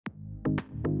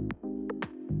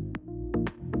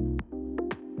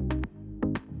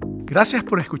Gracias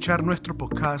por escuchar nuestro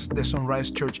podcast de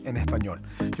Sunrise Church en español.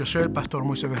 Yo soy el pastor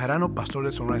Moisés Bejarano, pastor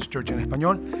de Sunrise Church en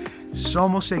español.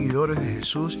 Somos seguidores de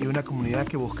Jesús y una comunidad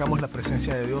que buscamos la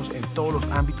presencia de Dios en todos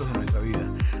los ámbitos de nuestra vida.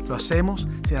 Lo hacemos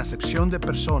sin acepción de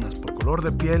personas, por color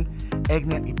de piel,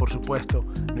 etnia y por supuesto,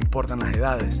 no importan las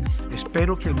edades.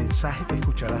 Espero que el mensaje que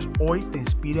escucharás hoy te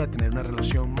inspire a tener una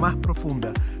relación más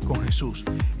profunda con Jesús.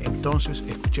 Entonces,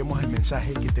 escuchemos el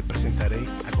mensaje que te presentaré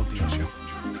a continuación.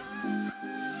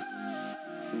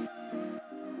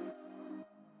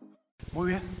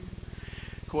 Muy bien,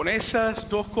 con esas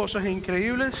dos cosas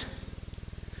increíbles,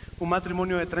 un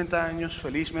matrimonio de 30 años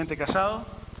felizmente casado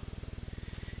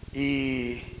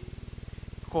y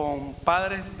con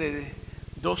padres de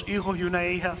 2 hijos y una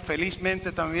hija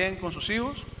felizmente también con sus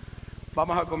hijos,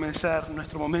 vamos a comenzar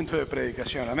nuestro momento de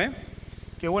predicación, amén.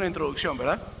 Qué buena introducción,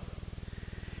 ¿verdad?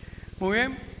 Muy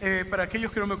bien, para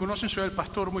aquellos que no me conocen, soy el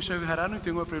pastor Moisés Bejarano y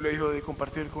tengo el privilegio de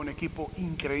compartir con un equipo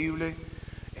increíble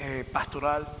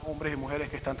pastoral, hombres y mujeres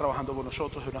que están trabajando con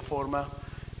nosotros de una forma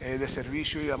de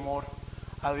servicio y de amor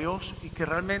a Dios, y que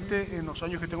realmente en los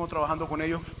años que tengo trabajando con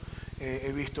ellos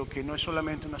he visto que no es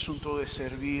solamente un asunto de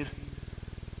servir,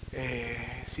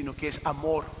 sino que es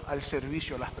amor al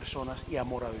servicio a las personas y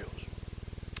amor a Dios.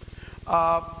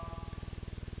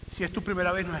 Si es tu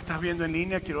primera vez, nos estás viendo en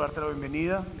línea, quiero darte la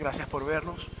bienvenida. Gracias por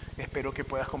vernos. Espero que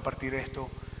puedas compartir esto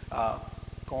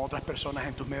con otras personas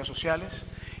en tus medios sociales.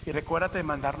 Y recuérdate de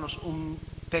mandarnos un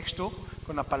texto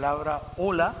con la palabra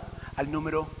hola al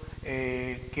número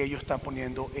que ellos están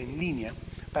poniendo en línea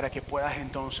para que puedas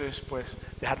entonces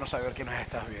dejarnos saber que nos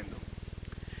estás viendo.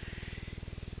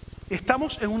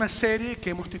 Estamos en una serie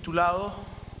que hemos titulado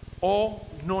Oh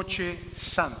Noche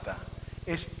Santa.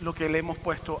 Es lo que le hemos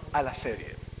puesto a la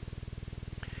serie.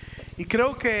 Y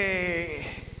creo que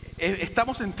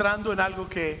estamos entrando en algo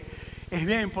que es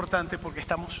bien importante porque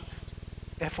estamos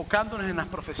enfocándonos en las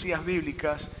profecías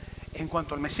bíblicas en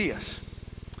cuanto al Mesías.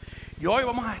 Y hoy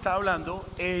vamos a estar hablando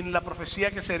en la profecía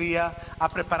que sería a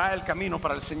preparar el camino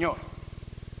para el Señor.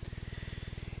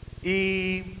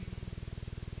 Y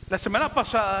la semana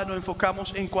pasada nos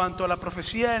enfocamos en cuanto a la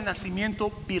profecía del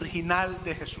nacimiento virginal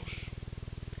de Jesús.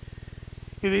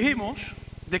 Y dijimos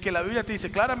de que la Biblia te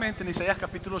dice claramente en Isaías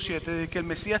capítulo 7 de que el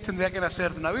Mesías tendría que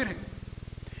nacer de una virgen.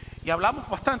 Y hablamos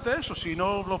bastante de eso. Si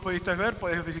no lo pudiste ver,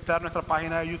 puedes visitar nuestra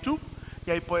página de YouTube y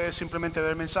ahí puedes simplemente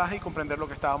ver el mensaje y comprender lo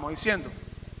que estábamos diciendo.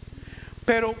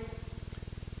 Pero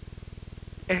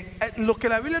lo que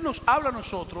la Biblia nos habla a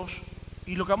nosotros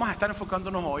y lo que vamos a estar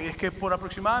enfocándonos hoy es que por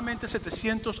aproximadamente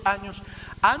 700 años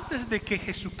antes de que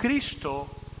Jesucristo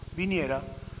viniera,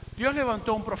 Dios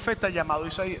levantó un profeta llamado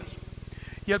Isaías.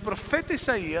 Y el profeta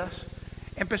Isaías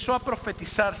empezó a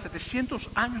profetizar 700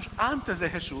 años antes de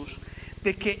Jesús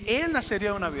de que Él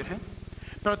nacería de una virgen,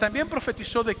 pero también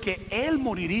profetizó de que Él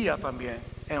moriría también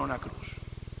en una cruz.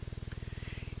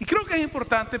 Y creo que es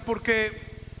importante porque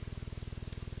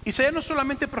Isaías no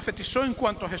solamente profetizó en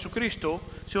cuanto a Jesucristo,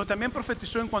 sino también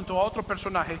profetizó en cuanto a otro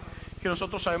personaje que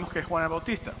nosotros sabemos que es Juan el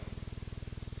Bautista.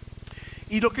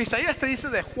 Y lo que Isaías te dice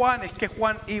de Juan es que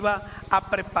Juan iba a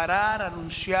preparar, a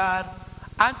anunciar,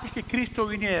 antes que Cristo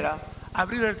viniera, a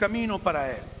abrir el camino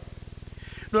para Él.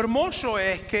 Lo hermoso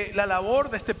es que la labor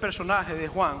de este personaje de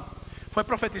Juan fue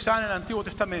profetizada en el Antiguo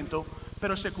Testamento,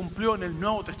 pero se cumplió en el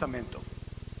Nuevo Testamento.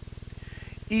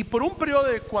 Y por un periodo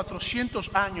de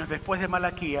 400 años después de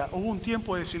Malaquía, hubo un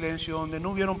tiempo de silencio donde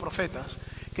no hubieron profetas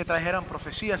que trajeran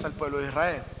profecías al pueblo de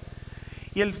Israel.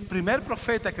 Y el primer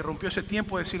profeta que rompió ese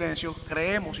tiempo de silencio,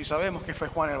 creemos y sabemos que fue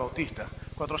Juan el Bautista,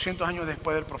 400 años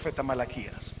después del profeta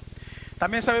Malaquías.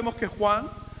 También sabemos que Juan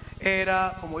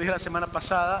era, como dije la semana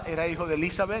pasada, era hijo de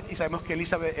Elizabeth y sabemos que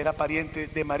Elizabeth era pariente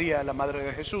de María, la madre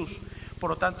de Jesús. Por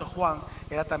lo tanto, Juan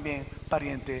era también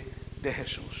pariente de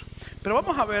Jesús. Pero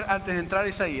vamos a ver, antes de entrar a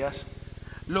Isaías,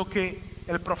 lo que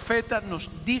el profeta nos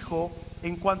dijo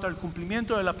en cuanto al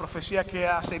cumplimiento de la profecía que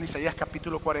hace en Isaías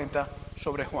capítulo 40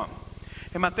 sobre Juan.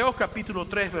 En Mateo capítulo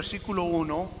 3, versículo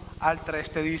 1 al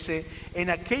 3 te dice: en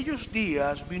aquellos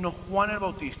días vino Juan el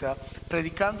Bautista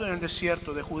predicando en el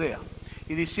desierto de Judea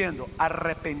y diciendo: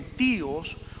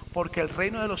 arrepentíos porque el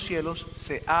reino de los cielos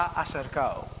se ha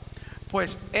acercado.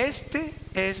 Pues este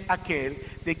es aquel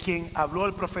de quien habló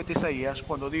el profeta Isaías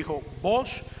cuando dijo: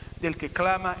 voz del que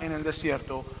clama en el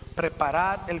desierto,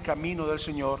 preparad el camino del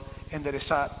Señor,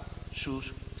 enderezad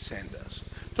sus sendas.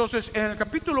 Entonces, en el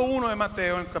capítulo 1 de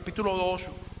Mateo, en el capítulo 2,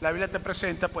 la Biblia te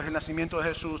presenta el nacimiento de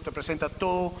Jesús, te presenta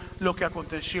todo lo que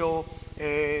aconteció,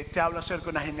 te habla acerca de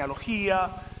una genealogía,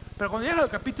 Pero cuando llegas al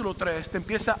capítulo 3, te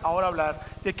empieza ahora a hablar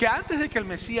de que antes de que el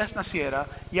Mesías naciera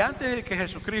y antes de que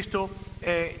Jesucristo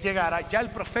llegara, ya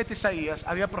el profeta Isaías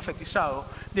había profetizado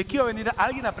de que iba a venir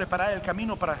alguien a preparar el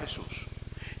camino para Jesús.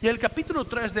 Y el capítulo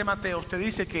 3 de Mateo te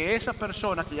dice que esa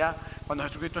persona que ya cuando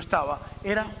Jesucristo estaba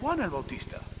era Juan el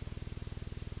Bautista.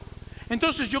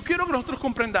 Entonces yo quiero que nosotros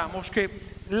comprendamos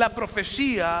que la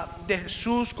profecía de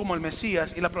Jesús como el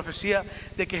Mesías y la profecía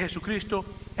de que Jesucristo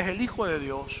es el Hijo de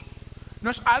Dios no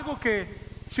es algo que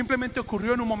simplemente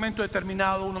ocurrió en un momento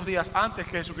determinado, unos días antes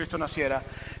que Jesucristo naciera,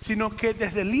 sino que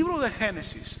desde el libro de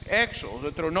Génesis, Éxodo,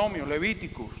 Deuteronomio,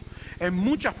 Levíticos, en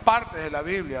muchas partes de la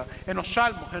Biblia, en los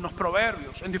Salmos, en los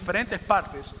Proverbios, en diferentes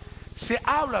partes, se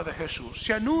habla de Jesús,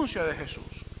 se anuncia de Jesús.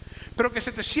 Pero que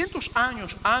 700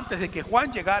 años antes de que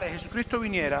Juan llegara y Jesucristo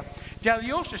viniera, ya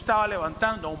Dios estaba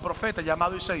levantando a un profeta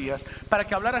llamado Isaías para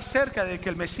que hablara acerca de que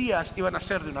el Mesías iba a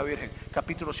nacer de una virgen.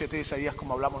 Capítulo 7 de Isaías,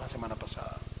 como hablamos la semana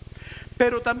pasada.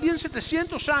 Pero también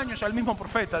 700 años al mismo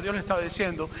profeta, Dios le estaba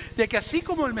diciendo de que así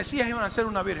como el Mesías iba a nacer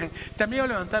una virgen, también iba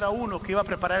a levantar a uno que iba a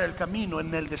preparar el camino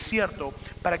en el desierto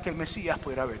para que el Mesías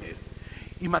pudiera venir.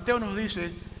 Y Mateo nos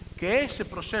dice que ese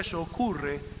proceso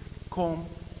ocurre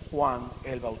con Juan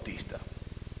el Bautista.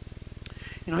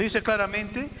 Y nos dice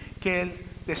claramente que él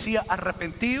decía: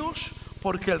 arrepentíos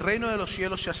porque el reino de los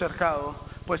cielos se ha acercado,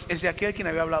 pues es de aquel quien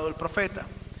había hablado el profeta.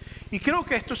 Y creo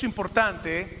que esto es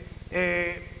importante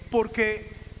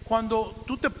porque cuando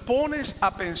tú te pones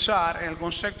a pensar en el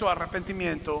concepto de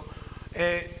arrepentimiento,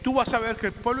 tú vas a ver que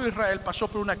el pueblo de Israel pasó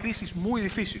por una crisis muy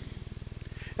difícil.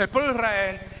 El pueblo de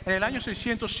Israel en el año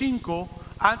 605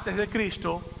 antes de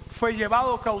Cristo fue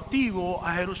llevado cautivo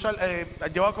a Jerusalén,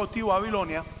 llevado cautivo a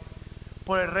Babilonia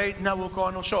por el rey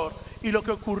Nabucodonosor. Y lo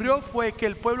que ocurrió fue que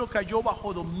el pueblo cayó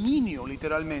bajo dominio,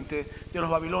 literalmente, de los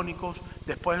babilónicos,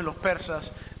 después de los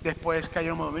persas, después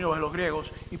cayeron bajo dominio de los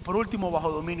griegos y por último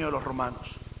bajo dominio de los romanos.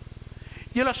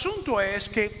 Y el asunto es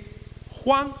que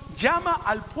Juan llama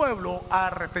al pueblo a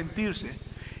arrepentirse.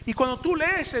 Y cuando tú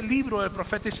lees el libro del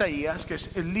profeta Isaías, que es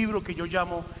el libro que yo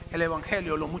llamo el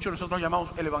Evangelio, muchos de nosotros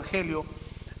llamamos el Evangelio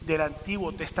del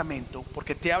Antiguo Testamento,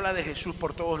 porque te habla de Jesús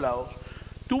por todos lados,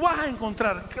 tú vas a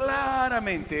encontrar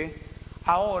claramente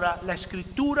ahora la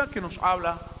escritura que nos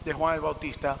habla de Juan el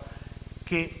Bautista,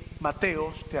 que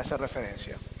Mateo te hace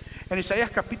referencia. En Isaías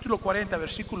capítulo 40,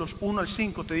 versículos 1 al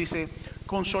 5 te dice: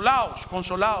 consolaos,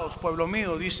 consolaos, pueblo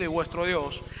mío, dice vuestro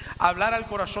Dios, hablar al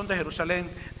corazón de Jerusalén,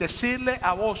 decirle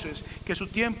a voces que su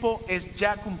tiempo es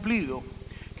ya cumplido,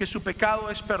 que su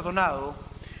pecado es perdonado,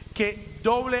 que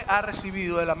doble ha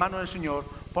recibido de la mano del Señor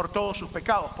por todos sus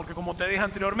pecados. Porque como te dije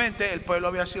anteriormente, el pueblo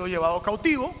había sido llevado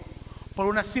cautivo por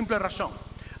una simple razón.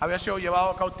 Había sido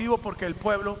llevado cautivo porque el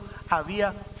pueblo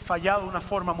había fallado de una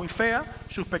forma muy fea,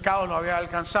 sus pecados lo habían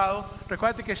alcanzado.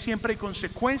 Recuérdate que siempre hay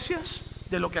consecuencias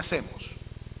de lo que hacemos.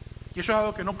 Y eso es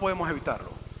algo que no podemos evitarlo.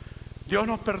 Dios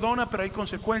nos perdona, pero hay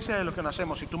consecuencias de lo que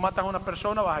hacemos. Si tú matas a una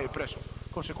persona, vas a ir preso.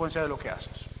 Consecuencias de lo que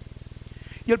haces.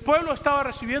 Y el pueblo estaba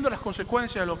recibiendo las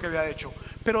consecuencias de lo que había hecho.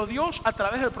 Pero Dios, a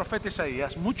través del profeta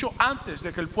Isaías, mucho antes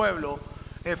de que el pueblo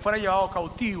fuera llevado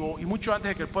cautivo y mucho antes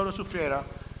de que el pueblo sufriera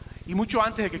y mucho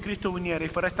antes de que Cristo viniera y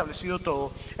fuera establecido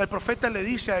todo, el profeta le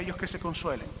dice a ellos que se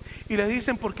consuelen. Y les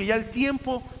dicen porque ya el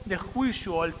tiempo de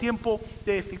juicio, el tiempo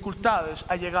de dificultades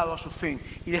ha llegado a su fin.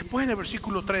 Y después en el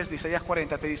versículo 3 de Isaías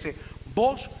 40 te dice: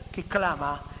 voz que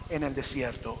clama en el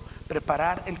desierto,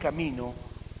 preparar el camino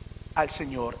al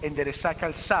Señor, enderezar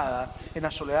calzada en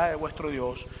la soledad de vuestro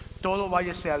Dios. Todo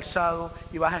valle sea alzado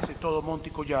y bájese todo monte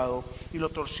y collado, y lo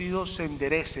torcido se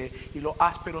enderece y lo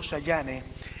áspero se allane,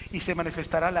 y se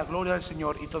manifestará la gloria del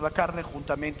Señor, y toda carne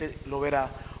juntamente lo verá,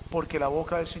 porque la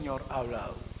boca del Señor ha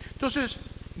hablado. Entonces,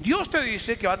 Dios te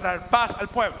dice que va a traer paz al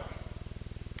pueblo,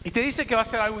 y te dice que va a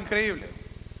ser algo increíble,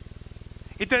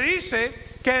 y te dice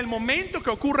que en el momento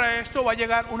que ocurra esto va a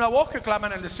llegar una voz que clama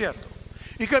en el desierto,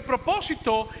 y que el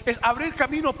propósito es abrir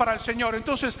camino para el Señor.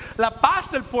 Entonces, la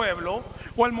paz del pueblo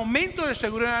o el momento de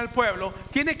seguridad del pueblo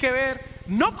tiene que ver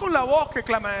no con la voz que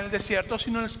clama en el desierto,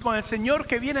 sino con el Señor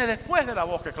que viene después de la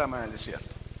voz que clama en el desierto.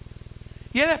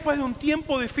 Y es después de un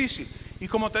tiempo difícil. Y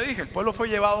como te dije, el pueblo fue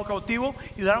llevado cautivo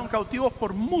y duraron cautivos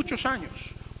por muchos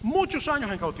años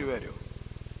en cautiverio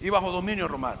y bajo dominio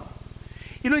romano.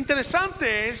 Y lo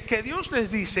interesante es que Dios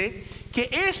les dice que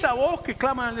esa voz que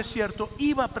clama en el desierto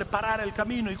iba a preparar el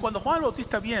camino. Y cuando Juan el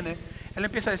Bautista viene, él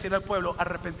empieza a decir al pueblo: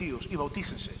 arrepentidos y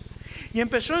bautícense. Y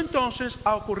empezó entonces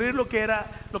a ocurrir lo que era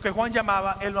lo que Juan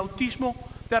llamaba el bautismo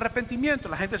de arrepentimiento.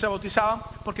 La gente se bautizaba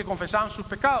porque confesaban sus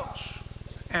pecados,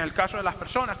 en el caso de las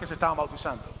personas que se estaban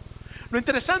bautizando. Lo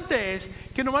interesante es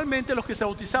que normalmente los que se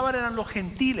bautizaban eran los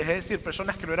gentiles, es decir,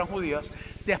 personas que no eran judías,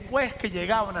 después que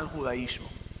llegaban al judaísmo.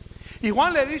 Y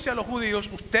Juan le dice a los judíos,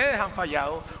 ustedes han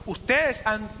fallado, ustedes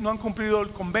no han cumplido el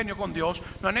convenio con Dios,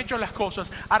 no han hecho las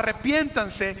cosas,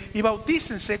 arrepiéntanse y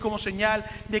bautícense como señal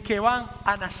de que van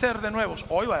a nacer de nuevo.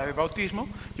 Hoy va a haber bautismo,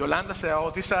 Yolanda se va a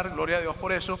bautizar, gloria a Dios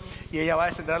por eso, y ella va a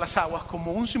descender a las aguas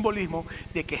como un simbolismo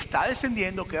de que está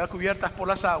descendiendo, queda cubierta por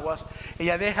las aguas,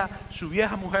 ella deja su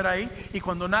vieja mujer ahí y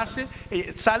cuando nace,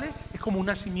 sale, es como un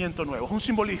nacimiento nuevo, es un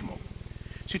simbolismo.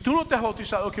 Si tú no te has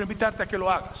bautizado, quiero invitarte a que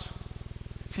lo hagas.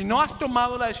 Si no has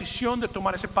tomado la decisión de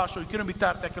tomar ese paso, y quiero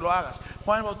invitarte a que lo hagas.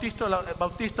 Juan el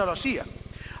Bautista lo hacía.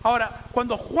 Ahora,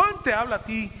 cuando Juan te habla a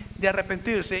ti de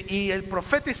arrepentirse y el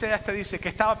profeta Isaías te dice que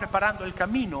estaba preparando el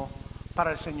camino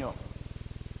para el Señor.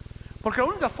 Porque la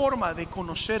única forma de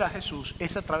conocer a Jesús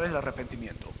es a través del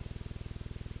arrepentimiento.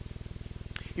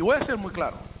 Y voy a ser muy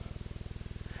claro.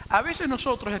 A veces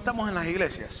nosotros estamos en las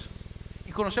iglesias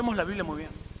y conocemos la Biblia muy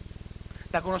bien.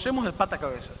 La conocemos de pata a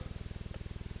cabeza.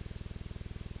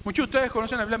 Muchos de ustedes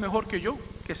conocen la Biblia mejor que yo,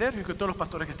 que Sergio y que todos los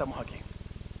pastores que estamos aquí.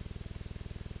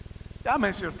 Déjame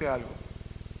decirte algo.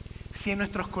 Si en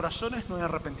nuestros corazones no hay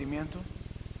arrepentimiento,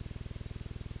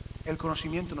 el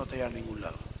conocimiento no te lleva a ningún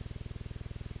lado.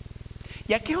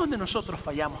 Y aquí es donde nosotros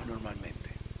fallamos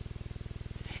normalmente.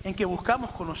 En que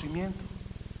buscamos conocimiento,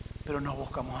 pero no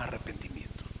buscamos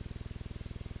arrepentimiento.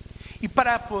 Y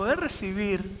para poder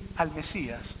recibir al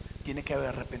Mesías, tiene que haber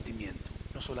arrepentimiento,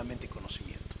 no solamente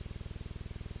conocimiento.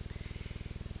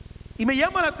 Y me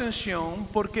llama la atención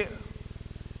porque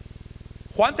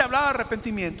Juan te hablaba de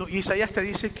arrepentimiento y Isaías te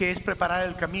dice que es preparar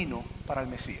el camino para el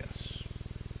Mesías.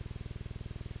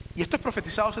 Y esto es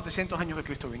profetizado 700 años de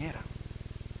Cristo viniera,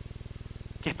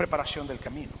 que es preparación del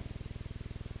camino.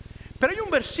 Pero hay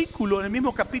un versículo en el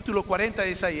mismo capítulo 40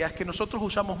 de Isaías que nosotros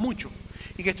usamos mucho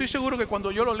y que estoy seguro que cuando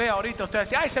yo lo lea ahorita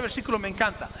ustedes dicen, ese versículo me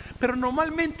encanta, pero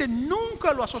normalmente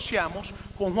nunca lo asociamos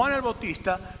con Juan el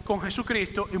Bautista, con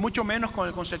Jesucristo y mucho menos con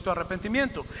el concepto de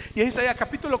arrepentimiento. Y es Isaías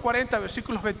capítulo 40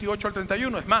 versículos 28 al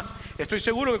 31. Es más, estoy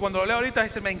seguro que cuando lo leo ahorita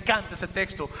dice, me encanta ese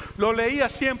texto, lo leía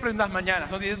siempre en las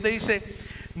mañanas, donde dice,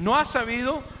 no has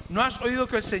sabido, no has oído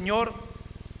que el Señor,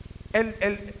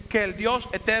 que el Dios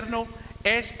eterno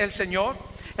es el Señor,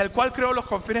 el cual creó los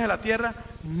confines de la tierra,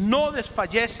 no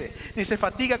desfallece, ni se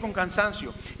fatiga con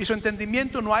cansancio, y su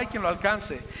entendimiento no hay quien lo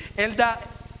alcance. Él da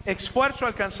esfuerzo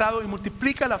al cansado y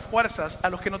multiplica las fuerzas a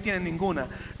los que no tienen ninguna.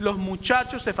 Los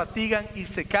muchachos se fatigan y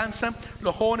se cansan,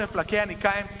 los jóvenes flaquean y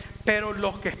caen, pero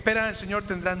los que esperan al Señor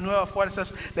tendrán nuevas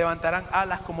fuerzas, levantarán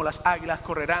alas como las águilas,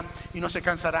 correrán y no se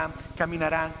cansarán,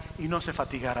 caminarán y no se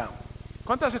fatigarán.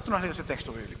 ¿Cuántas veces tú no has leído ese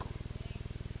texto bíblico?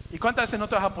 ¿Y cuántas veces no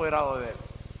te has apoderado de él?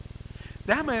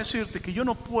 Déjame decirte que yo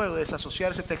no puedo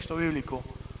desasociar ese texto bíblico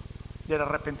del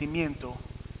arrepentimiento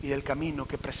y del camino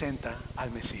que presenta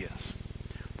al Mesías.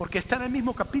 Porque está en el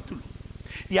mismo capítulo.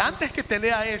 Y antes que te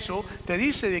lea eso, te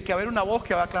dice de que va a haber una voz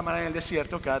que va a clamar en el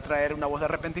desierto, que va a traer una voz de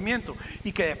arrepentimiento.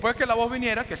 Y que después que la voz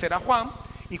viniera, que será Juan,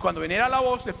 y cuando viniera la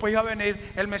voz, después iba a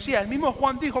venir el Mesías. El mismo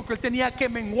Juan dijo que él tenía que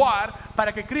menguar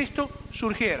para que Cristo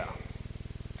surgiera.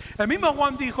 El mismo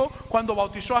Juan dijo, cuando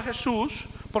bautizó a Jesús,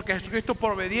 porque Jesucristo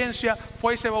por obediencia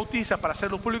fue y se bautiza para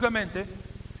hacerlo públicamente,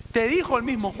 te dijo el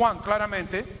mismo Juan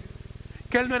claramente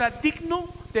que él no era digno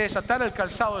de desatar el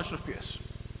calzado de sus pies.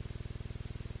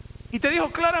 Y te dijo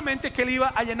claramente que él iba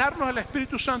a llenarnos del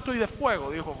Espíritu Santo y de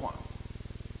fuego, dijo Juan.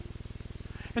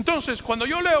 Entonces, cuando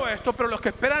yo leo esto, pero los que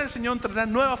esperan al Señor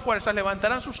tendrán nuevas fuerzas,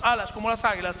 levantarán sus alas como las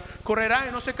águilas, correrán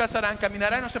y no se cansarán,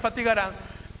 caminarán y no se fatigarán.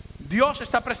 Dios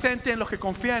está presente en los que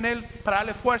confían en Él para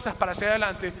darle fuerzas para hacia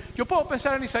adelante. Yo puedo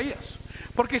pensar en Isaías,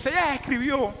 porque Isaías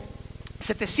escribió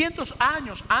 700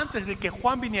 años antes de que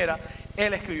Juan viniera,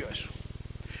 él escribió eso.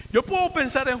 Yo puedo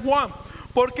pensar en Juan,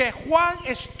 porque Juan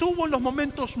estuvo en los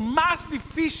momentos más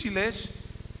difíciles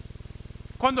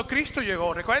cuando Cristo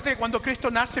llegó. Recuerden que cuando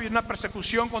Cristo nace viene una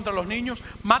persecución contra los niños,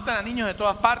 matan a niños de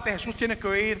todas partes, Jesús tiene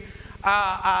que ir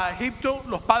a Egipto,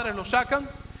 los padres lo sacan,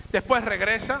 después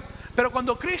regresa. Pero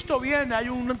cuando Cristo viene hay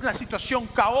una situación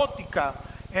caótica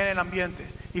en el ambiente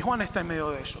y Juan está en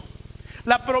medio de eso.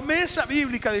 La promesa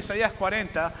bíblica de Isaías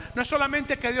 40 no es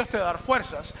solamente que Dios te va a dar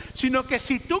fuerzas, sino que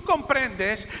si tú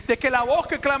comprendes de que la voz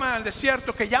que clama en el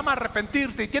desierto, que llama a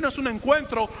arrepentirte y tienes un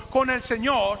encuentro con el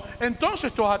Señor,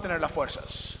 entonces tú vas a tener las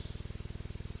fuerzas.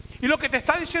 Y lo que te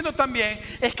está diciendo también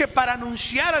es que para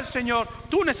anunciar al Señor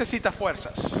tú necesitas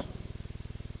fuerzas.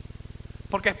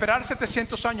 Porque esperar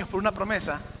 700 años por una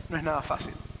promesa no es nada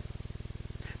fácil.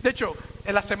 De hecho,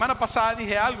 en la semana pasada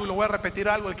dije algo y lo voy a repetir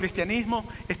algo. El cristianismo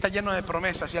está lleno de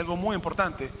promesas y algo muy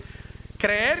importante,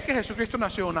 Creer que Jesucristo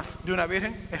nació de una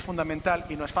virgen es fundamental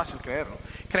y no es fácil creerlo.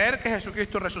 Creer que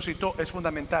Jesucristo resucitó es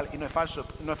fundamental y no es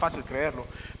fácil creerlo.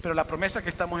 Pero la promesa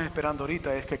que estamos esperando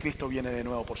ahorita es que Cristo viene de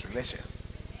nuevo por su iglesia.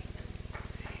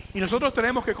 Y nosotros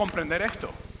tenemos que comprender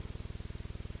esto.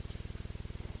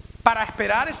 Para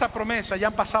esperar esa promesa ya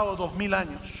han pasado 2000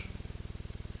 años.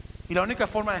 Y la única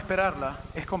forma de esperarla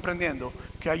es comprendiendo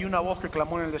que hay una voz que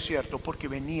clamó en el desierto porque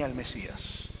venía el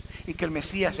Mesías. Y que el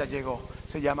Mesías ya llegó,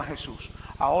 se llama Jesús.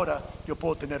 Ahora yo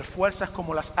puedo tener fuerzas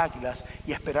como las águilas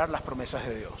y esperar las promesas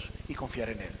de Dios y confiar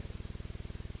en Él.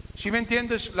 ¿Sí me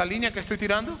entiendes la línea que estoy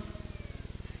tirando?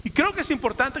 Y creo que es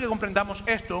importante que comprendamos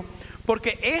esto,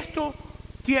 porque esto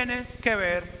tiene que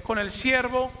ver con el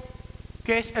siervo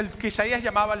que es el que Isaías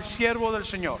llamaba el siervo del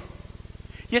Señor.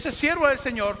 Y ese siervo del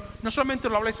Señor no solamente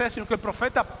lo habla Isaías, sino que el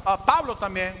profeta Pablo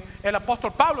también, el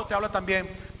apóstol Pablo te habla también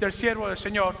del siervo del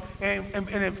Señor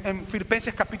en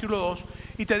Filipenses capítulo 2,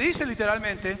 y te dice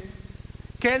literalmente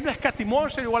que él no escatimó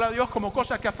ser igual a Dios como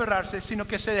cosa que aferrarse, sino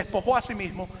que se despojó a sí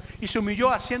mismo y se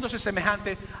humilló haciéndose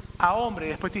semejante a hombre, y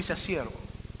después te dice a siervo.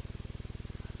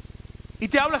 Y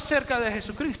te habla acerca de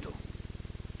Jesucristo.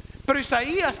 Pero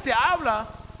Isaías te habla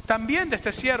también de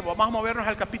este siervo. Vamos a movernos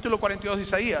al capítulo 42 de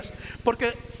Isaías,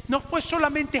 porque no fue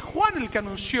solamente Juan el que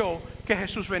anunció que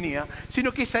Jesús venía,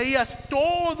 sino que Isaías,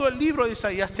 todo el libro de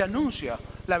Isaías te anuncia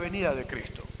la venida de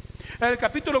Cristo. En el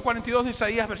capítulo 42 de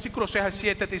Isaías, versículos 6 al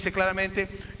 7, te dice claramente: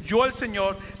 yo el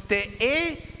Señor te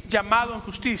he llamado en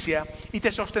justicia y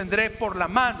te sostendré por la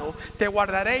mano, te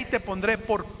guardaré y te pondré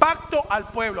por pacto al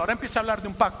pueblo. Ahora empieza a hablar de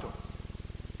un pacto.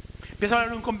 Empieza a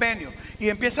hablar de un convenio y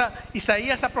empieza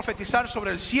Isaías a profetizar sobre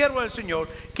el siervo del Señor,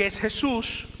 que es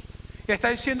Jesús, y está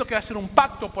diciendo que va a hacer un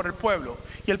pacto por el pueblo.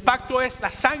 Y el pacto es la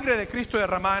sangre de Cristo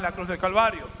derramada en la cruz del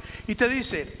Calvario. Y te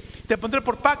dice: te pondré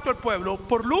por pacto al pueblo,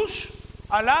 por luz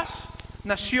a las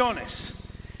naciones,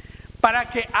 para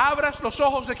que abras los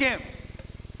ojos de ¿quién?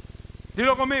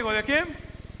 Dilo conmigo, ¿de quién?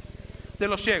 De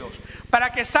los ciegos.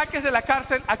 Para que saques de la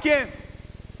cárcel ¿a quién?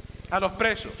 A los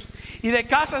presos. Y de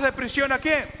casas de prisión ¿a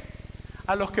quién?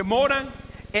 A los que moran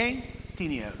en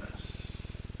tinieblas.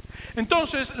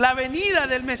 Entonces, la venida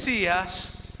del Mesías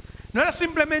no era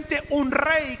simplemente un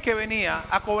rey que venía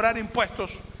a cobrar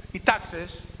impuestos y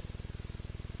taxes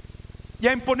y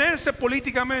a imponerse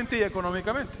políticamente y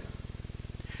económicamente,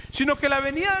 sino que la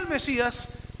venida del Mesías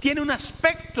tiene un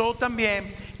aspecto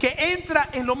también que entra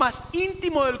en lo más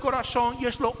íntimo del corazón y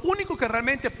es lo único que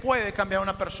realmente puede cambiar a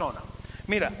una persona.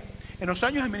 Mira, en los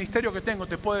años de ministerio que tengo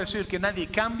te puedo decir que nadie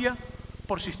cambia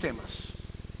por sistemas.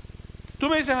 Tú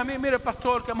me dices a mí: mire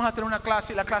pastor, que vamos a tener una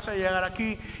clase y la clase va a llegar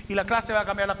aquí y la clase va a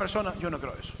cambiar a la persona. Yo no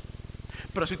creo eso.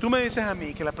 Pero si tú me dices a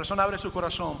mí que la persona abre su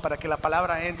corazón para que la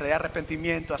palabra entre, de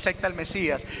arrepentimiento, acepta al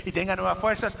Mesías y tenga nuevas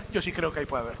fuerzas, yo sí creo que ahí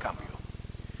puede haber cambio.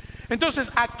 Entonces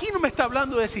aquí no me está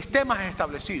hablando de sistemas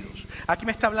establecidos. Aquí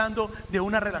me está hablando de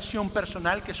una relación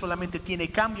personal que solamente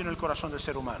tiene cambio en el corazón del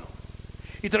ser humano.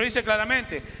 Y te lo dice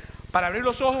claramente: para abrir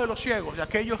los ojos de los ciegos, de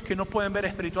aquellos que no pueden ver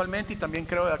espiritualmente, y también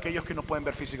creo de aquellos que no pueden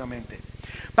ver físicamente.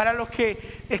 Para los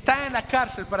que están en la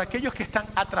cárcel, para aquellos que están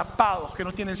atrapados, que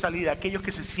no tienen salida, aquellos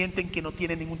que se sienten que no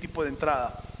tienen ningún tipo de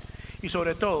entrada. Y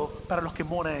sobre todo, para los que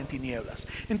moran en tinieblas.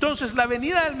 Entonces, la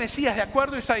venida del Mesías, de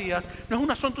acuerdo a Isaías, no es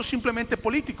un asunto simplemente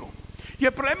político. Y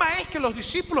el problema es que los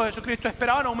discípulos de Jesucristo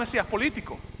esperaban a un Mesías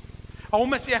político. A un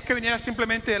Mesías que viniera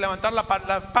simplemente de levantar la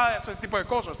espada, ese tipo de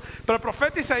cosas. Pero el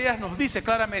profeta Isaías nos dice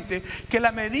claramente que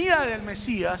la venida del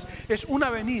Mesías es una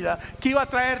venida que iba a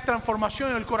traer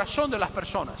transformación en el corazón de las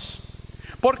personas.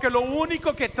 Porque lo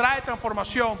único que trae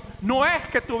transformación no es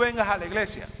que tú vengas a la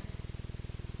iglesia.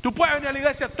 Tú puedes venir a la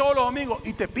iglesia todos los domingos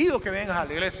y te pido que vengas a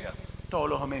la iglesia todos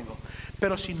los domingos.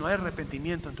 Pero si no hay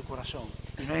arrepentimiento en tu corazón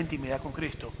y no hay intimidad con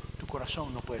Cristo, tu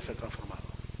corazón no puede ser transformado.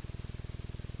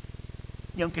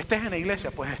 Y aunque estés en la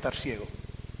iglesia puedes estar ciego.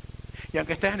 Y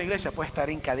aunque estés en la iglesia puedes estar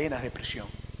en cadenas de prisión.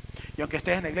 Y aunque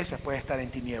estés en la iglesia puedes estar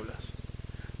en tinieblas.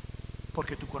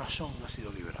 Porque tu corazón no ha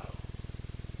sido liberado.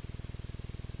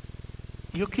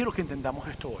 Y yo quiero que entendamos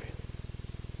esto hoy.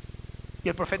 Y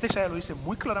el profeta Isaías lo dice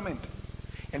muy claramente.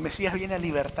 El Mesías viene a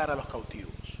libertar a los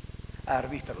cautivos, a dar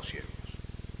vista a los ciegos.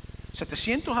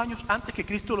 700 años antes que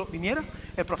Cristo viniera,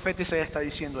 el profeta Isaías está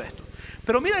diciendo esto.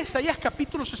 Pero mira Isaías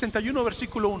capítulo 61,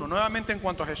 versículo 1, nuevamente en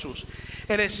cuanto a Jesús.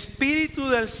 El Espíritu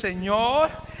del Señor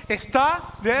está,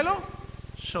 velo,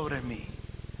 sobre mí.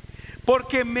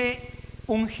 Porque me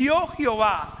ungió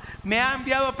Jehová, me ha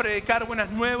enviado a predicar buenas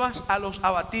nuevas a los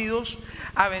abatidos,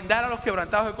 a vendar a los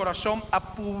quebrantados de corazón,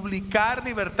 a publicar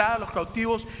libertad a los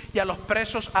cautivos y a los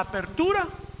presos, apertura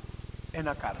en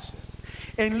la cárcel.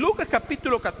 En Lucas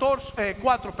capítulo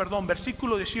 4,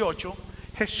 versículo 18,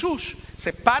 Jesús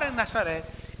se para en Nazaret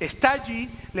está allí,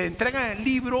 le entregan el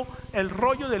libro, el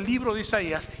rollo del libro de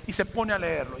Isaías y se pone a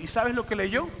leerlo. ¿Y sabes lo que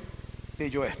leyó?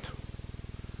 Leyó esto.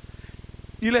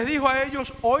 Y les dijo a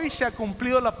ellos: hoy se ha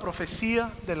cumplido la profecía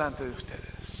delante de ustedes.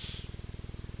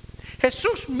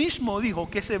 Jesús mismo dijo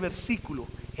que ese versículo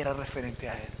era referente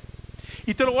a él.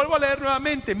 Y te lo vuelvo a leer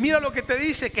nuevamente. Mira lo que te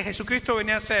dice que Jesucristo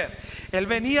venía a hacer. Él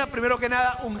venía primero que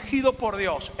nada ungido por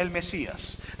Dios, el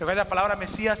Mesías. Recuerda, la palabra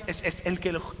Mesías es el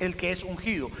que es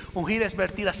ungido. Ungir es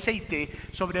vertir aceite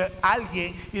sobre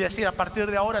alguien y decir: a partir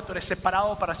de ahora tú eres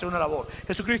separado para hacer una labor.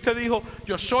 Jesucristo dijo: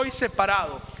 yo soy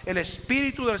separado, el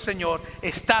Espíritu del Señor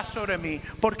está sobre mí,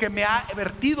 porque me ha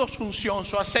vertido su unción,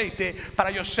 su aceite,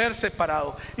 para yo ser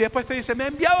separado. Y después te dice: me ha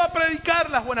enviado a predicar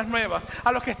las buenas nuevas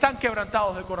a los que están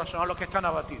quebrantados de corazón, a los que están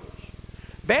abatidos.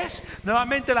 ¿Ves?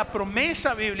 Nuevamente la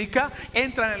promesa bíblica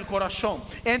entra en el corazón,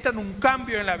 entra en un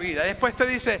cambio en la vida. Después te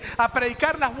dice: a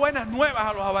predicar las buenas nuevas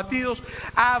a los abatidos,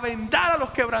 a vendar a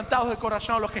los quebrantados de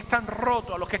corazón, a los que están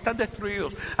rotos, a los que están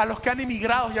destruidos, a los que han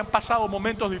emigrado y han pasado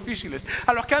momentos difíciles,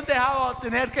 a los que han dejado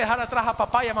tener que dejar atrás a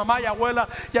papá y a mamá y a abuela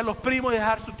y a los primos y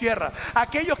dejar su tierra, a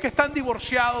aquellos que están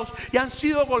divorciados y han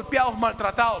sido golpeados,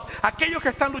 maltratados, a aquellos que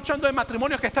están luchando en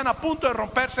matrimonios que están a punto de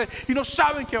romperse y no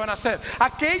saben qué van a hacer, a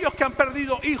aquellos que han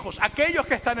perdido hijos, aquellos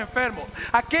que están enfermos,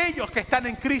 aquellos que están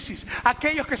en crisis,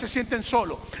 aquellos que se sienten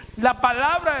solos. La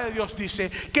palabra de Dios dice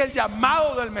que el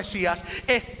llamado del Mesías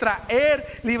es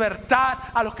traer libertad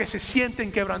a los que se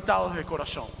sienten quebrantados de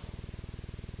corazón.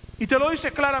 Y te lo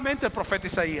dice claramente el profeta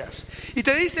Isaías. Y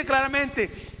te dice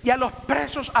claramente: y a los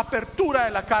presos apertura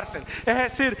de la cárcel. Es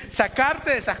decir,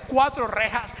 sacarte de esas 4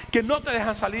 rejas que no te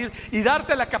dejan salir y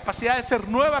darte la capacidad de ser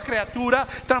nueva criatura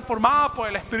transformada por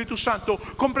el Espíritu Santo,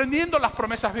 comprendiendo las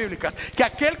promesas bíblicas, que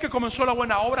aquel que comenzó la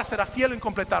buena obra será fiel en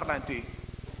completarla en ti.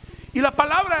 Y la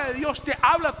palabra de Dios te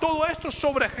habla todo esto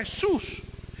sobre Jesús.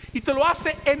 Y te lo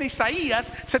hace en Isaías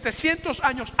 700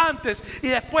 años antes. Y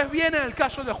después viene el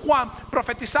caso de Juan,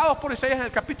 profetizados por Isaías en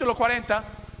el capítulo 40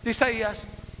 de Isaías.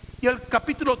 Y el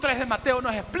capítulo 3 de Mateo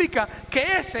nos explica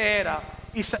que ese era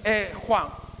Juan.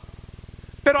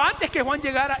 Pero antes que Juan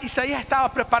llegara, Isaías estaba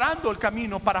preparando el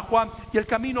camino para Juan y el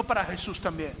camino para Jesús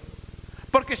también.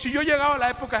 Porque si yo llegaba a la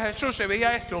época de Jesús y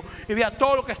veía esto, y veía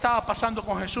todo lo que estaba pasando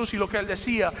con Jesús y lo que él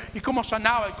decía, y cómo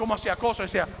sanaba y cómo hacía cosas,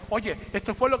 decía: oye,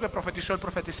 esto fue lo que profetizó el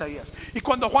profeta Isaías. Y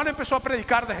cuando Juan empezó a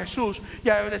predicar de Jesús y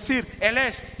a decir: él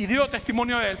es, y dio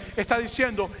testimonio de él, está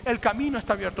diciendo: el camino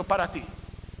está abierto para ti.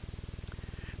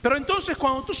 Pero entonces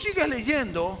cuando tú sigues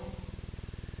leyendo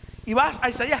y vas a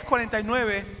Isaías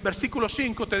 49, versículo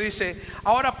 5, te dice: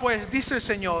 ahora pues, dice el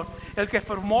Señor, el que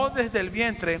formó desde el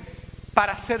vientre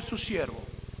para ser su siervo.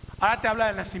 Ahora te habla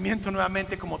del nacimiento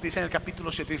nuevamente, como te dice en el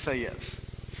capítulo 7 de Isaías.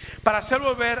 Para hacer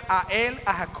volver a él,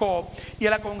 a Jacob,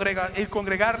 y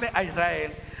congregarle a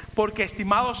Israel, porque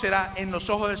estimado será en los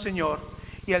ojos del Señor,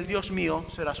 y el Dios mío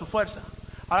será su fuerza.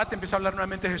 Ahora te empieza a hablar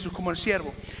nuevamente de Jesús como el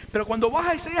siervo. Pero cuando vas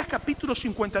a Isaías capítulo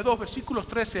 52, versículos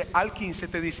 13 al 15,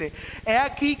 te dice: he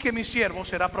aquí que mi siervo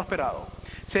será prosperado,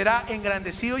 será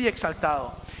engrandecido y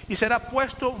exaltado, y será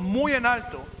puesto muy en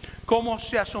alto. Como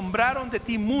se asombraron de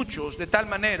ti muchos, de tal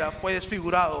manera fue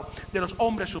desfigurado de los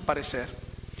hombres su parecer.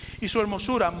 Y su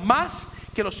hermosura más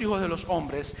que los hijos de los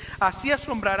hombres. Así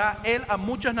asombrará él a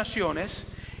muchas naciones,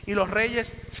 y los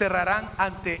reyes cerrarán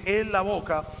ante él la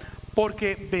boca,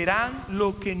 porque verán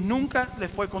lo que nunca les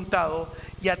fue contado,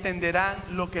 y atenderán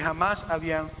lo que jamás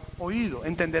habían oído.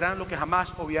 Entenderán lo que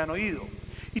jamás habían oído.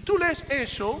 Y tú lees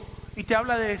eso y te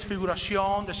habla de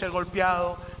desfiguración, de ser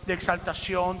golpeado, de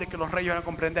exaltación, de que los reyes van a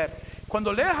comprender.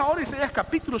 Cuando leas ahora Isaías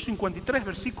capítulo 53,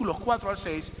 versículos 4 al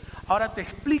 6, ahora te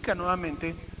explica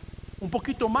nuevamente un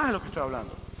poquito más de lo que estoy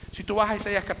hablando. Si tú vas a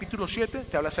Isaías capítulo 7,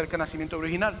 te habla acerca del nacimiento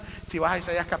original. Si vas a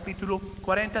Isaías capítulo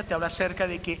 40, te habla acerca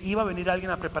de que iba a venir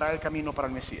alguien a preparar el camino para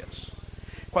el Mesías.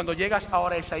 Cuando llegas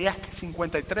ahora a Isaías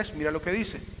 53, mira lo que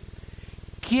dice: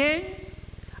 ¿quién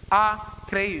ha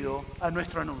creído a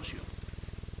nuestro anuncio?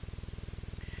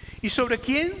 ¿Y sobre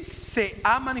quién se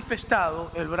ha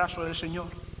manifestado el brazo del Señor?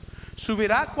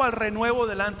 Subirá cual renuevo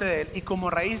delante de él y como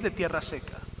raíz de tierra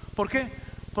seca. ¿Por qué?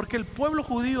 Porque el pueblo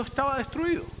judío estaba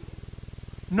destruido.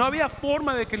 No había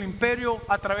forma de que el imperio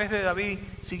a través de David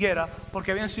siguiera,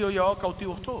 porque habían sido llevados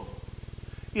cautivos todos.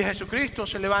 Y Jesucristo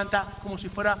se levanta como si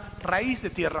fuera raíz de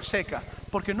tierra seca,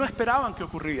 porque no esperaban que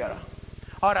ocurriera.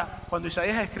 Ahora, cuando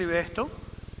Isaías escribe esto,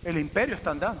 el imperio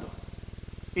está andando.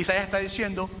 Isaías está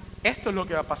diciendo: esto es lo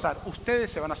que va a pasar,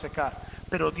 ustedes se van a secar,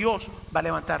 pero Dios va a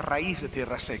levantar raíz de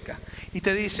tierra seca. Y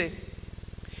te dice: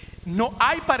 No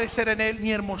hay parecer en él,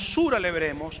 ni hermosura le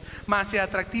veremos, mas es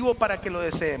atractivo para que lo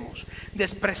deseemos.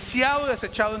 Despreciado,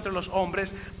 desechado entre los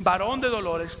hombres, varón de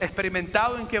dolores,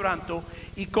 experimentado en quebranto,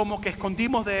 y como que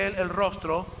escondimos de él el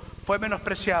rostro, fue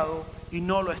menospreciado y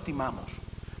no lo estimamos.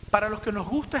 Para los que nos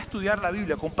gusta estudiar la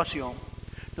Biblia con pasión,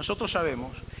 nosotros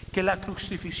sabemos que la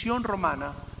crucifixión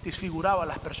romana desfiguraba a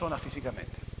las personas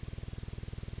físicamente.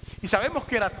 Y sabemos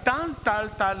que era tal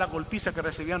la golpiza que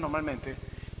recibían normalmente,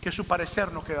 que su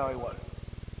parecer no quedaba igual.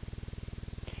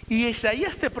 Y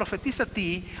Isaías te profetiza a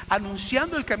ti,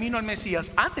 anunciando el camino al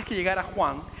Mesías, antes que llegara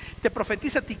Juan, te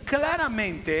profetiza a ti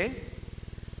claramente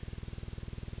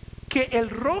que el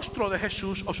rostro de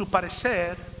Jesús o su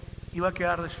parecer iba a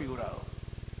quedar desfigurado.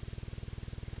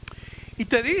 Y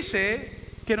te dice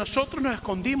que nosotros nos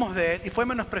escondimos de él y fue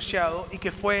menospreciado y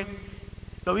que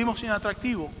lo vimos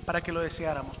inatractivo para que lo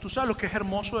deseáramos. ¿Tú sabes lo que es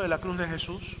hermoso de la cruz de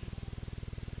Jesús?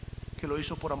 Que lo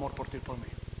hizo por amor por ti y por mí.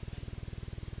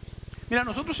 Mira,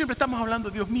 nosotros siempre estamos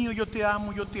hablando, Dios mío, yo te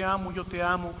amo, yo te amo, yo te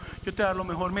amo, yo te voy a dar lo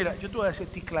mejor. Mira, yo te voy a decir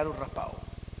a ti claro, raspado.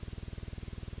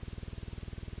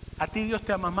 A ti Dios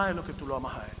te ama más de lo que tú lo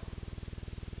amas a él.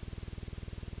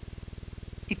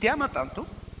 Y te ama tanto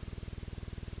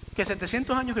que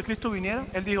 700 años que Cristo viniera,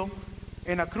 él dijo,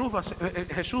 en la cruz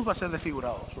Jesús va a ser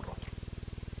desfigurado su rostro.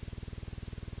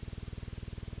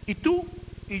 Y tú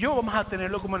y yo vamos a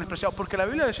tenerlo como despreciado, porque la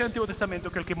Biblia decía en el Antiguo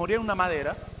Testamento que el que moría en una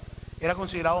madera era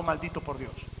considerado maldito por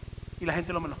Dios y la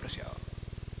gente lo menospreciaba.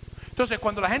 Entonces,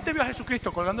 cuando la gente vio a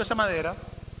Jesucristo colgando esa madera,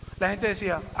 la gente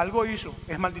decía, algo hizo,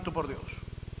 es maldito por Dios.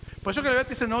 Por eso que la Biblia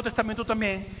dice en el Nuevo Testamento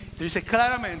también, te dice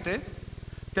claramente,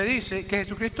 te dice que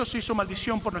Jesucristo se hizo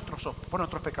maldición por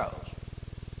nuestros pecados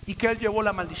y que Él llevó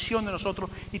la maldición de nosotros,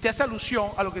 y te hace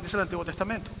alusión a lo que dice el Antiguo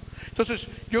Testamento. Entonces,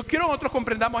 yo quiero que nosotros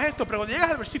comprendamos esto, pero cuando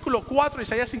llegas al versículo 4 de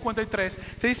Isaías 53,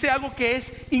 te dice algo que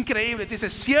es increíble. Te dice,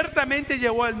 ciertamente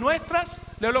llevó Él nuestras,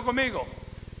 léelo conmigo,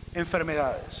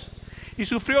 enfermedades. Y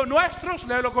sufrió nuestros,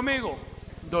 léelo conmigo,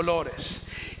 dolores.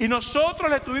 Y nosotros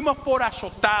le tuvimos por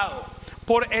azotado,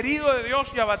 por herido de Dios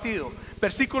y abatido.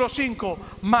 Versículo 5,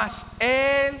 mas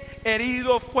Él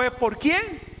herido fue ¿por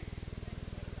quién?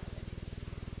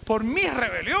 Por mis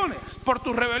rebeliones, por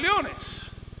tus rebeliones.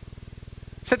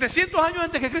 700 años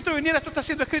antes que Cristo viniera, esto está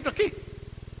siendo escrito aquí.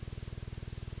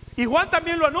 Y Juan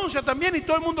también lo anuncia también, y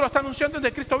todo el mundo lo está anunciando desde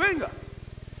que Cristo venga.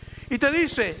 Y te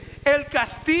dice, el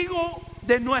castigo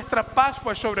de nuestra paz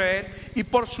fue sobre él, y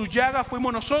por su llaga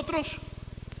fuimos nosotros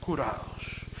curados.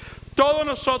 Todos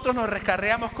nosotros nos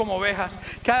rescarreamos como ovejas,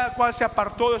 cada cual se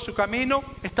apartó de su camino.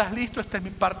 ¿Estás listo? Esta es mi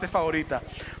parte favorita.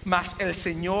 Mas el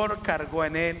Señor cargó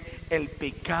en él el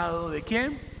pecado ¿de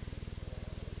quién?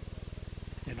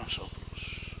 De nosotros.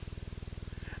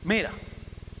 Mira,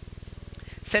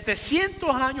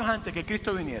 700 años antes que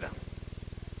Cristo viniera,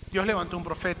 Dios levantó un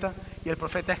profeta y el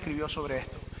profeta escribió sobre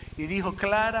esto y dijo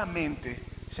claramente,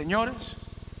 señores,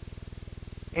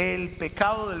 el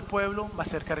pecado del pueblo va a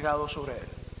ser cargado sobre él.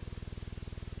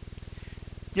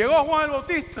 Llegó Juan el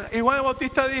Bautista y Juan el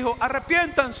Bautista dijo,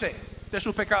 arrepiéntanse de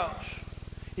sus pecados.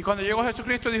 Y cuando llegó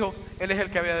Jesucristo dijo, Él es el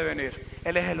que había de venir,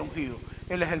 Él es el ungido,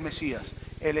 Él es el Mesías,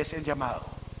 Él es el llamado.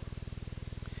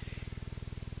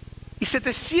 Y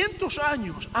 700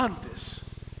 años antes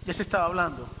ya se estaba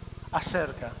hablando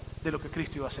acerca de lo que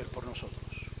Cristo iba a hacer por nosotros.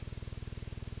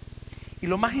 Y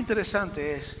lo más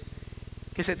interesante es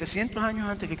que 700 años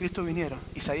antes que Cristo viniera,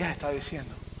 Isaías estaba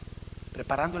diciendo,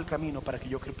 preparando el camino para que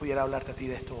yo pudiera hablarte a ti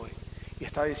de esto hoy. Y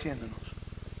estaba diciéndonos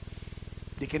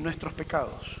de que nuestros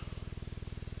pecados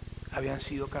habían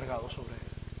sido cargados sobre él.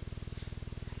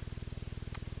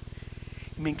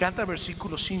 Me encanta el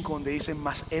versículo 5 donde dice,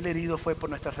 mas él herido fue por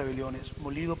nuestras rebeliones,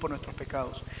 molido por nuestros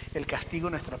pecados. El castigo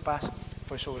de nuestra paz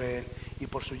fue sobre él y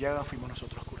por su llaga fuimos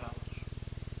nosotros curados.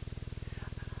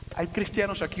 Hay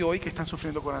cristianos aquí hoy que están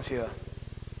sufriendo con ansiedad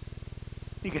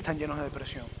y que están llenos de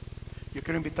depresión. Yo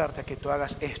quiero invitarte a que tú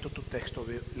hagas esto tu texto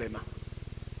de lema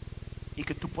y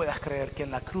que tú puedas creer que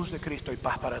en la cruz de Cristo hay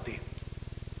paz para ti.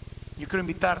 Yo quiero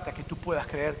invitarte a que tú puedas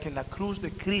creer que en la cruz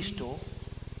de Cristo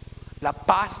la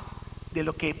paz de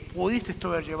lo que pudiste tú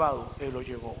haber llevado, Él lo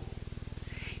llevó.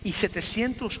 Y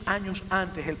 700 años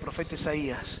antes el profeta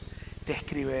Isaías te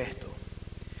escribe esto.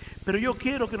 Pero yo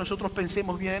quiero que nosotros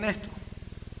pensemos bien en esto.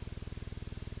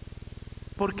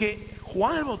 Porque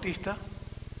Juan el Bautista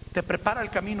te prepara el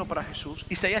camino para Jesús.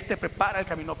 Isaías te prepara el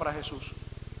camino para Jesús.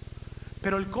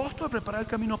 Pero el costo de preparar el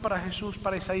camino para Jesús,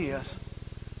 para Isaías,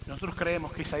 nosotros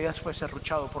creemos que Isaías fue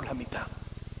serruchado por la mitad.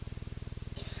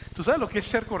 ¿Tú sabes lo que es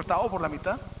ser cortado por la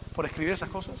mitad? Por escribir esas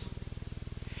cosas.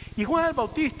 Y Juan el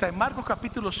Bautista en Marcos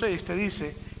capítulo 6 te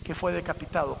dice que fue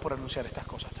decapitado por anunciar estas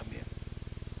cosas también.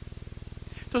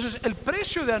 Entonces, el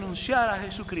precio de anunciar a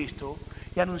Jesucristo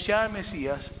y anunciar al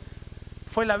Mesías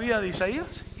fue la vida de Isaías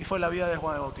y fue la vida de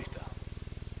Juan el Bautista.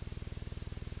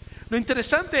 Lo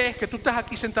interesante es que tú estás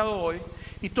aquí sentado hoy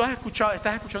y tú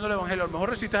estás escuchando el Evangelio. A lo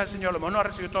mejor recibiste al Señor, a lo mejor no has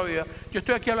recibido todavía. Yo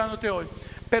estoy aquí hablándote hoy.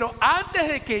 Pero antes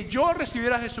de que yo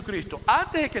recibiera a Jesucristo,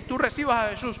 antes de que tú recibas a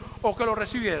Jesús o que lo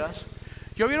recibieras,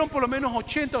 yo vieron por lo menos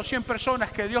 80 o 100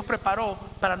 personas que Dios preparó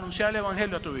para anunciar el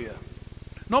Evangelio a tu vida.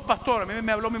 No, pastor, a mí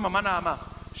me habló mi mamá nada más.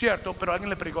 Cierto, pero alguien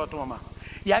le predicó a tu mamá.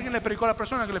 Y alguien le predicó a la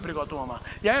persona que le predicó a tu mamá.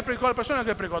 Y alguien le predicó a la persona que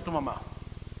le predicó a tu mamá.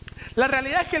 La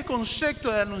realidad es que el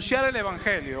concepto de anunciar el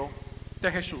Evangelio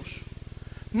de Jesús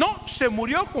no se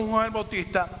murió con Juan el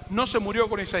Bautista, no se murió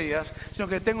con Isaías, sino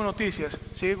que tengo noticias,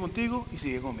 sigue contigo y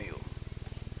sigue conmigo.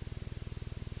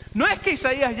 No es que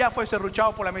Isaías ya fue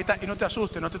serruchado por la mitad, y no te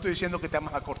asustes, no te estoy diciendo que te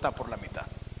vamos a cortar por la mitad,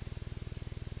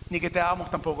 ni que te vamos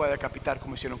tampoco a decapitar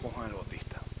como hicieron con Juan el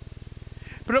Bautista.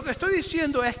 Pero lo que estoy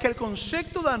diciendo es que el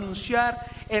concepto de anunciar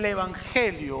el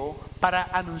Evangelio para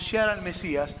anunciar al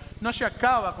Mesías no se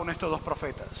acaba con estos dos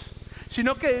profetas,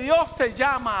 sino que Dios te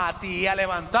llama a ti a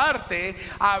levantarte,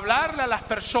 a hablarle a las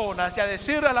personas y a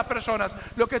decirle a las personas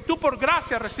lo que tú por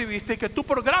gracia recibiste y que tú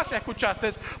por gracia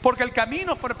escuchaste, porque el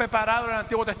camino fue preparado en el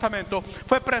Antiguo Testamento,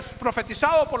 fue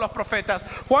profetizado por los profetas.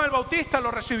 Juan el Bautista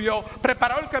lo recibió,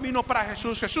 preparó el camino para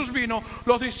Jesús, Jesús vino,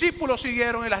 los discípulos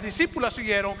siguieron y las discípulas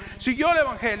siguieron, siguió el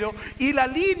Evangelio y la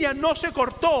línea no se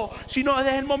cortó, sino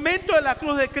desde el momento de la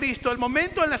cruz de Cristo, el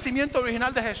momento del nacimiento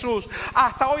original de Jesús,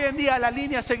 hasta hoy en día la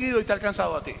línea ha seguido y te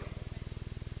alcanzado a ti.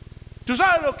 ¿Tú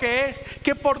sabes lo que es?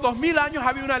 Que por 2000 años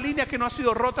había una línea que no ha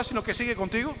sido rota, sino que sigue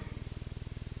contigo.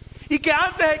 Y que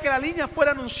antes de que la línea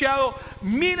fuera anunciado,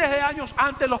 miles de años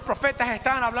antes los profetas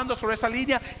estaban hablando sobre esa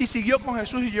línea y siguió con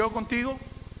Jesús y llegó contigo.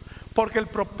 Porque el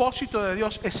propósito de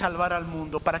Dios es salvar al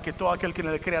mundo para que todo aquel que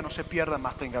le crea no se pierda,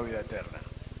 más tenga vida eterna.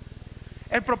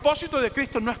 El propósito de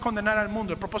Cristo no es condenar al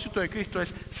mundo, el propósito de Cristo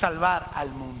es salvar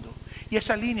al mundo. Y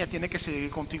esa línea tiene que seguir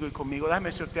contigo y conmigo.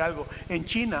 Déjame decirte algo. En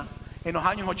China, en los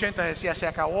años 80 decía, se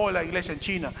acabó la iglesia en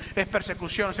China. Es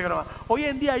persecución, se graba. Hoy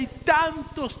en día hay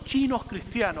tantos chinos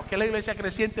cristianos que es la iglesia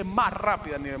creciente más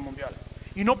rápida a nivel mundial.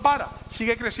 Y no para,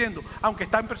 sigue creciendo, aunque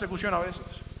está en persecución a veces.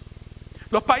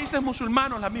 Los países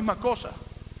musulmanos, la misma cosa.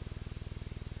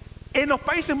 En los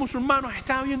países musulmanos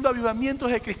están habiendo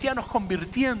avivamientos de cristianos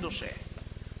convirtiéndose.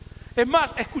 Es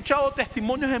más, he escuchado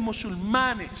testimonios de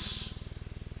musulmanes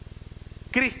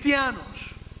cristianos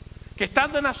que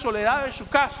estando en la soledad de su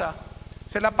casa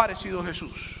se le ha aparecido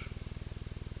Jesús,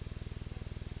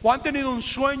 o han tenido un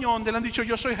sueño donde le han dicho: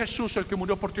 yo soy Jesús, el que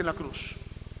murió por ti en la cruz.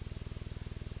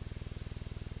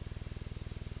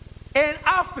 En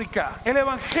África el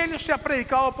Evangelio se ha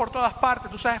predicado por todas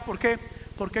partes. ¿Tú sabes por qué?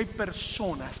 Porque hay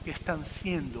personas que están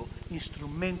siendo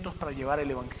instrumentos para llevar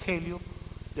el Evangelio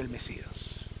del Mesías.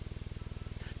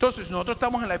 Entonces nosotros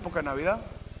estamos en la época de Navidad.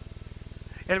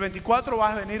 El 24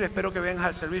 vas a venir, espero que vengas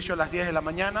al servicio a las 10 de la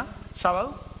mañana,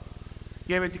 sábado.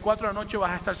 Y el 24 de la noche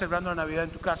vas a estar celebrando la Navidad en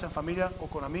tu casa, en familia o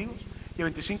con amigos. Y el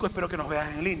 25 espero que nos veas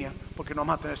en línea, porque no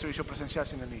vamos a tener servicio presencial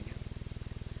sin el niño.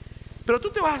 Pero tú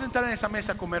te vas a sentar en esa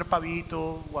mesa a comer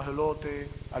pavito, guajolote,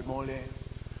 almole,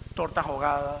 tortas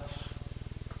ahogadas.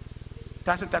 Te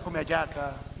vas a sentar a comer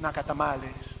hallaca,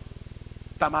 nacatamales,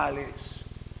 tamales.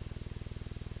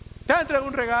 Te vas a entregar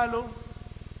un regalo.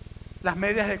 Las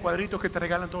medias de cuadritos que te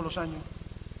regalan todos los años.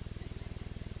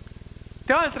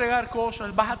 Te van a entregar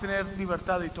cosas, vas a tener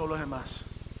libertad y todo lo demás.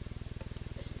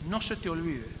 No se te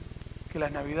olvide que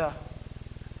la Navidad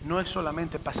no es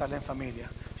solamente pasarla en familia,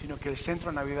 sino que el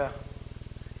centro de Navidad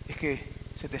es que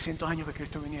 700 años que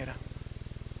Cristo viniera,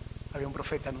 había un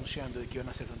profeta anunciando de que iban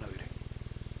a hacer una virgen.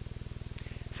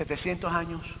 700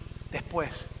 años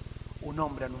después, un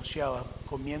hombre anunciaba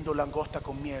comiendo langosta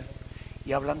con miel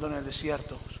y hablando en el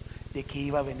desierto de que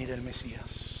iba a venir el Mesías.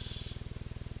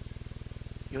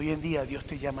 Y hoy en día Dios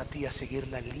te llama a ti a seguir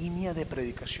la línea de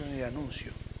predicación y de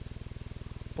anuncio,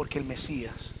 porque el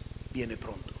Mesías viene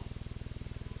pronto.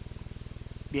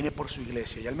 Viene por su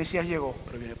iglesia. Ya el Mesías llegó,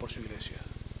 pero viene por su iglesia.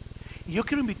 Y yo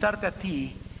quiero invitarte a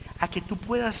ti a que tú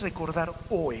puedas recordar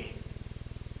hoy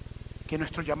que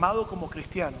nuestro llamado como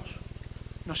cristianos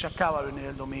no se acaba al venir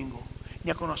el domingo, ni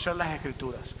a conocer las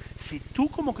Escrituras. Si tú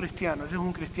como cristiano eres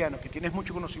un cristiano que tienes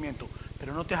mucho conocimiento,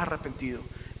 pero no te has arrepentido,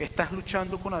 estás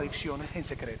luchando con adicciones en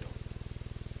secreto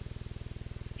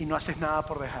y no haces nada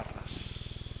por dejarlas.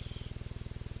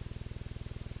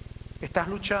 Estás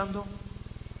luchando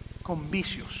con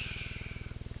vicios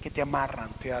que te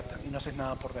amarran, te atan y no haces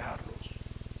nada por dejarlos.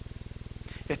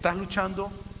 Estás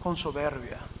luchando con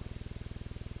soberbia.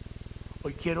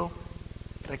 Hoy quiero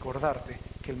recordarte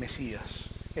que el Mesías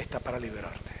está para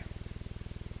liberarte.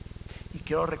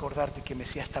 quiero recordarte que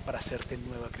Mesías está para hacerte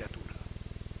nueva criatura.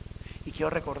 Y quiero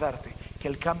recordarte que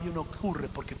el cambio no ocurre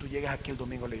porque tú llegas aquí el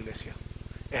domingo a la iglesia.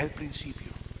 Es el principio.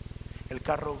 El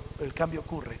cambio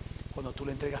ocurre cuando tú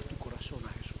le entregas tu corazón a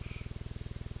Jesús.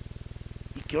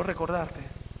 Y quiero recordarte,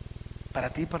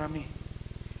 para ti y para mí,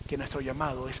 que nuestro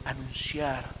llamado es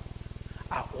anunciar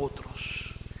a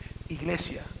otros.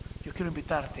 Iglesia, yo quiero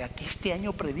invitarte a que este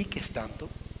año prediques tanto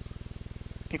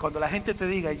que cuando la gente te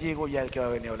diga, llego ya el que va a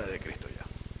venir a hablar de Cristo ya.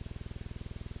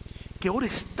 Que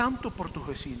ores tanto por tus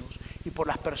vecinos y por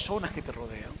las personas que te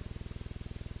rodean.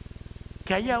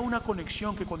 Que haya una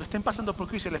conexión, que cuando estén pasando por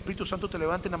crisis el Espíritu Santo te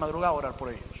levante en la madrugada a orar por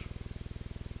ellos.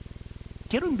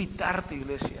 Quiero invitarte,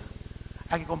 iglesia,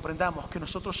 a que comprendamos que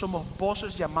nosotros somos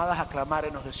voces llamadas a clamar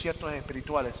en los desiertos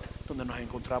espirituales donde nos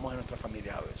encontramos en nuestra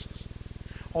familia a veces.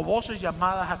 O voces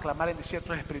llamadas a clamar en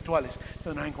desiertos espirituales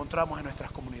donde nos encontramos en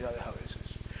nuestras comunidades a veces.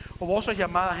 O voces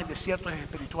llamadas en desiertos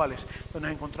espirituales donde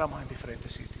nos encontramos en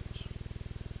diferentes sitios.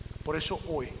 Por eso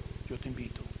hoy yo te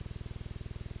invito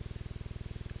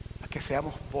a que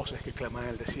seamos voces que claman en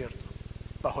el desierto,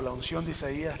 bajo la unción de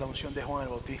Isaías, la unción de Juan el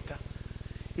Bautista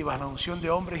y bajo la unción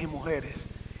de hombres y mujeres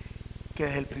que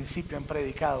desde el principio han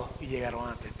predicado y llegaron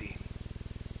ante ti.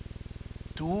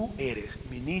 Tú eres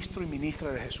ministro y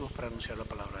ministra de Jesús para anunciar la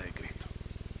palabra de Cristo.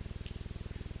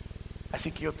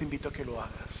 Así que yo te invito a que lo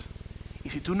hagas. Y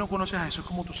si tú no conoces a Jesús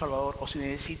como tu Salvador, o si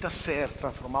necesitas ser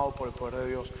transformado por el poder de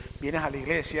Dios, vienes a la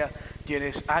iglesia,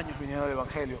 tienes años viniendo al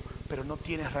Evangelio, pero no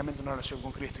tienes realmente una relación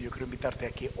con Cristo, yo quiero invitarte a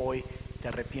que hoy te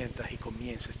arrepientas y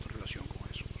comiences tu relación con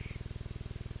Jesús.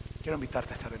 Quiero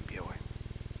invitarte a estar en pie hoy.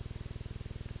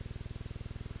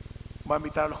 Voy a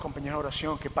invitar a los compañeros de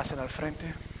oración que pasen al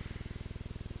frente.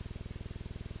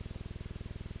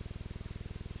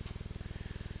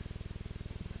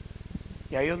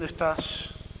 Y ahí donde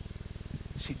estás,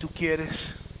 si tú quieres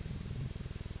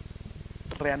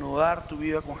reanudar tu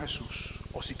vida con Jesús,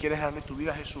 o si quieres darle tu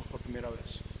vida a Jesús por primera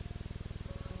vez,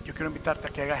 yo quiero invitarte a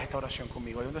que hagas esta oración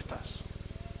conmigo. Ahí donde estás,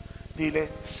 dile: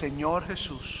 Señor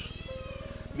Jesús,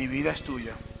 mi vida es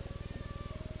tuya.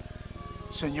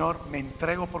 Señor, me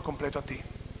entrego por completo a ti.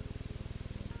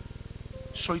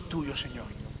 Soy tuyo, Señor.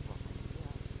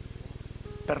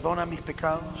 Perdona mis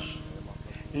pecados,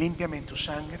 límpiame en tu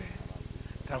sangre,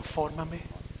 transfórmame,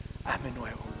 hazme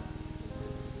nuevo.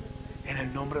 En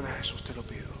el nombre de Jesús te lo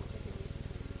pido.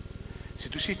 Si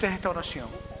tú hiciste esta oración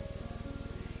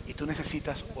y tú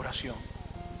necesitas oración,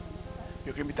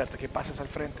 yo quiero invitarte a que pases al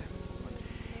frente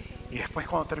y después,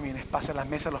 cuando termines, pases a las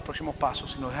mesas los próximos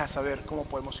pasos y nos dejas saber cómo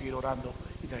podemos seguir orando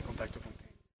y tener contacto contigo.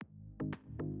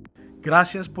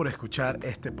 Gracias por escuchar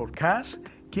este podcast.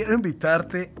 Quiero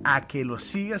invitarte a que lo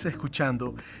sigas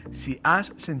escuchando. Si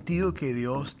has sentido que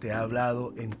Dios te ha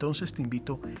hablado, entonces te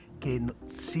invito que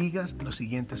sigas los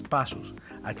siguientes pasos.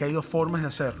 Aquí hay dos formas de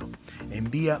hacerlo.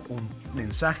 Envía un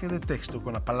mensaje de texto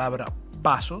con la palabra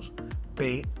PASOS,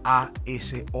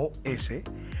 PASOS,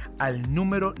 al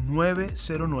número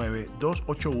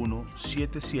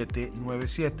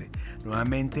 909-281-7797.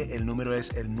 Nuevamente el número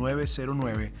es el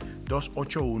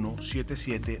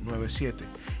 909-281-7797.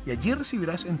 Y allí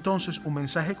recibirás entonces un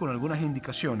mensaje con algunas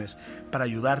indicaciones para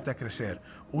ayudarte a crecer.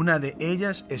 Una de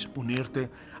ellas es unirte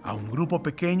a un grupo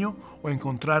pequeño o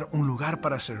encontrar un lugar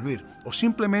para servir, o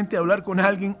simplemente hablar con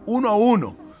alguien uno a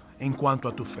uno en cuanto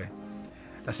a tu fe.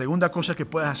 La segunda cosa que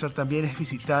puedes hacer también es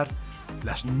visitar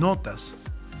las notas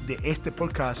de este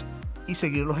podcast y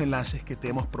seguir los enlaces que te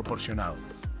hemos proporcionado.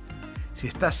 Si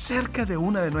estás cerca de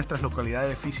una de nuestras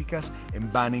localidades físicas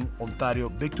en Banning, Ontario,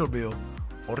 Victorville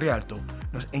o Rialto,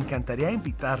 nos encantaría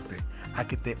invitarte a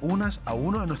que te unas a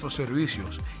uno de nuestros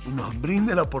servicios y nos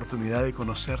brinde la oportunidad de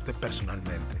conocerte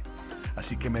personalmente.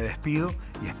 Así que me despido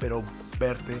y espero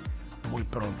verte muy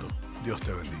pronto. Dios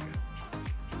te bendiga.